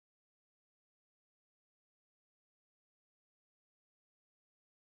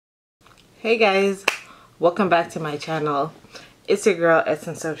Hey guys, welcome back to my channel. It's your girl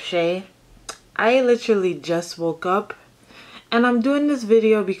Essenceofshay. I literally just woke up and I'm doing this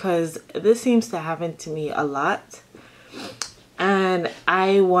video because this seems to happen to me a lot and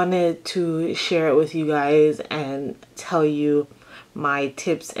I wanted to share it with you guys and tell you my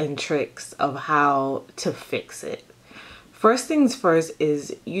tips and tricks of how to fix it. First things first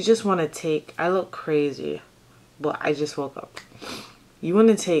is you just want to take, I look crazy, but I just woke up. You want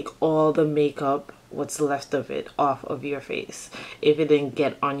to take all the makeup, what's left of it, off of your face if it didn't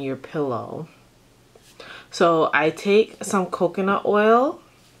get on your pillow. So I take some coconut oil.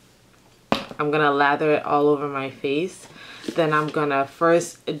 I'm going to lather it all over my face. Then I'm going to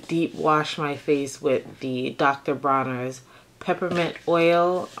first deep wash my face with the Dr. Bronner's peppermint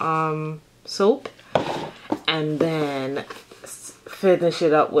oil soap. And then finish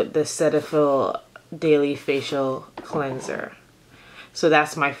it up with the Cetaphil Daily Facial Cleanser. So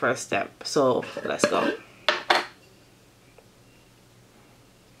that's my first step. So let's go.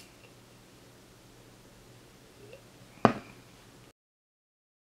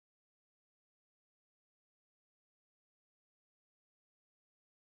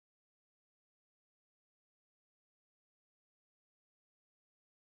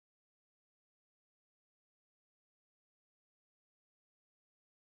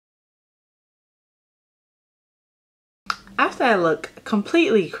 After I look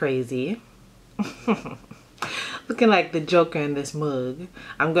completely crazy, looking like the Joker in this mug,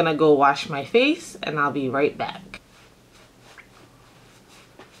 I'm gonna go wash my face and I'll be right back.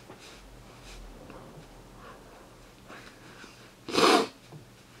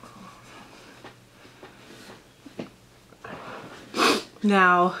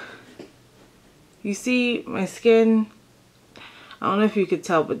 Now, you see my skin, I don't know if you could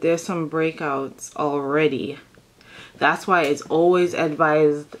tell, but there's some breakouts already. That's why it's always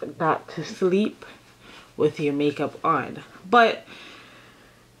advised not to sleep with your makeup on. But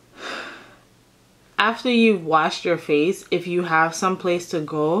after you've washed your face, if you have some place to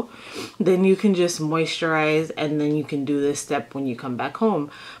go, then you can just moisturize and then you can do this step when you come back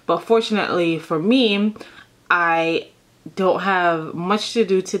home. But fortunately for me, I don't have much to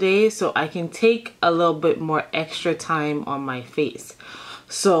do today, so I can take a little bit more extra time on my face.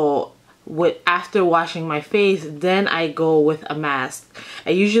 So after washing my face, then I go with a mask. I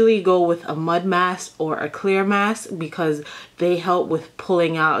usually go with a mud mask or a clear mask because they help with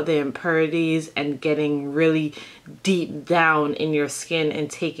pulling out the impurities and getting really deep down in your skin and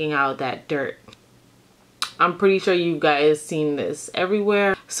taking out that dirt. I'm pretty sure you guys seen this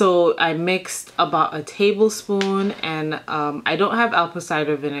everywhere. So I mixed about a tablespoon, and I don't have apple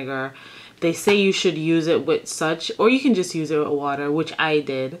cider vinegar. They say you should use it with such, or you can just use it with water, which I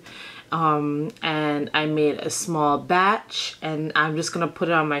did. And I made a small batch and I'm just gonna put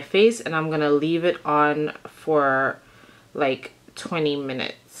it on my face and I'm gonna leave it on for like 20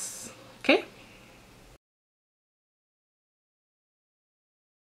 minutes. Okay?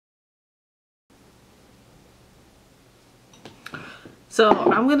 So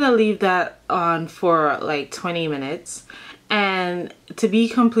I'm gonna leave that on for like 20 minutes. And to be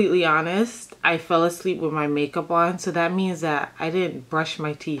completely honest, I fell asleep with my makeup on, so that means that I didn't brush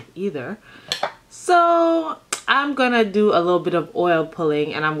my teeth either. So I'm gonna do a little bit of oil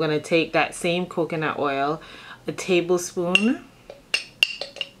pulling, and I'm gonna take that same coconut oil, a tablespoon,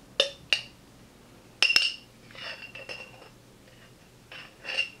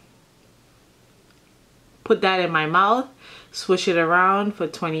 put that in my mouth, swish it around for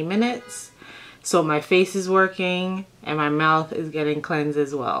 20 minutes. So my face is working and my mouth is getting cleansed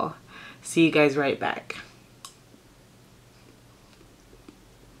as well. See you guys right back.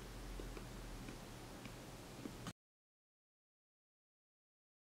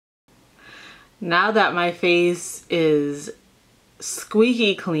 Now that my face is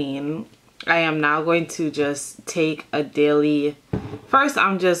squeaky clean, I am now going to just take a daily, first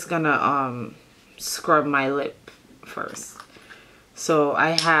I'm just gonna scrub my lip first. So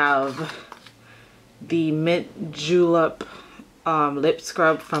I have the Mint Julep lip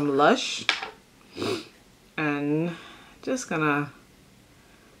scrub from Lush, and just gonna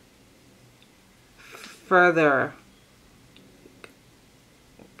further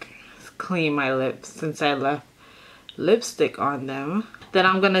clean my lips since I left lipstick on them. Then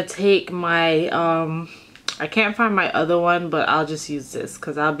I'm gonna take my I can't find my other one, but I'll just use this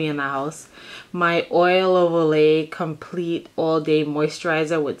because I'll be in the house. My Oil of Olay Complete All Day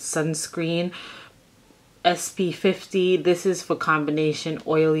Moisturizer with Sunscreen SP 50. This is for combination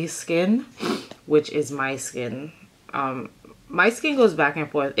oily skin, which is my skin. My skin goes back and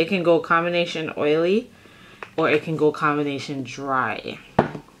forth. It can go combination oily or it can go combination dry.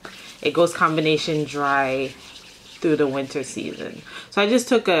 it goes combination dry through the winter season. So I just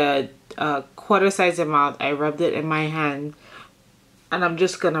took a quarter size amount, I rubbed it in my hand, and I'm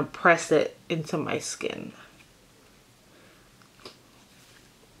just gonna press it into my skin.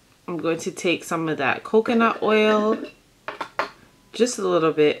 I'm going to take some of that coconut oil, just a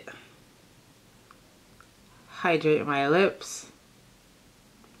little bit, hydrate my lips,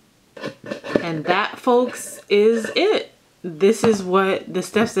 and that, folks, is it. This is what the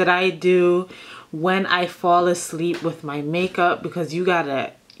steps that I do when I fall asleep with my makeup, because you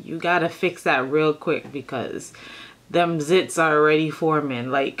gotta fix that real quick, because them zits are already forming.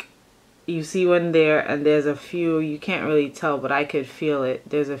 Like, you see one there, and there's a few, you can't really tell, but I could feel it.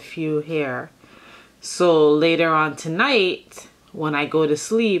 There's a few here. So later on tonight, when I go to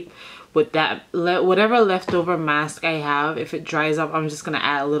sleep, with that, whatever leftover mask I have, if it dries up, I'm just gonna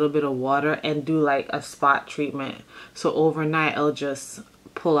add a little bit of water and do like a spot treatment. So overnight, I'll just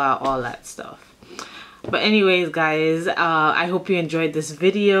pull out all that stuff. But anyways, guys, I hope you enjoyed this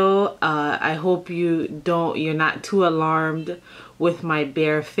video. I hope you're not too alarmed with my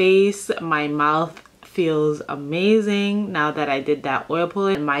bare face. My mouth feels amazing now that I did that oil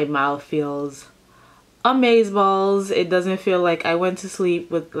pulling. My mouth feels amazeballs. It doesn't feel like I went to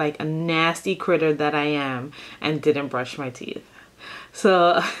sleep with like a nasty critter that I am and didn't brush my teeth.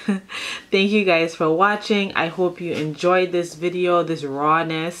 So thank you guys for watching. I hope you enjoyed this video, this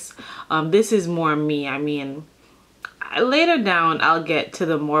rawness. This is more me. I mean, later down I'll get to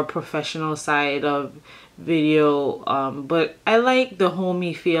the more professional side of video, but I like the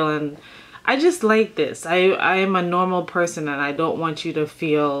homey feel, and I just like this. I am a normal person, and I don't want you to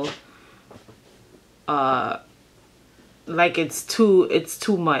feel like it's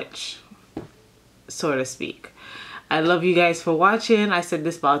too much, so to speak. I love you guys for watching. I said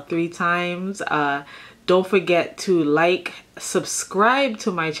this about 3 times. Don't forget to like, subscribe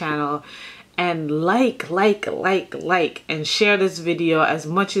to my channel, and like, and share this video as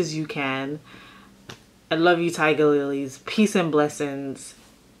much as you can. I love you, Tiger Lilies. Peace and blessings.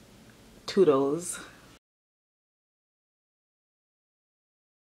 Toodles.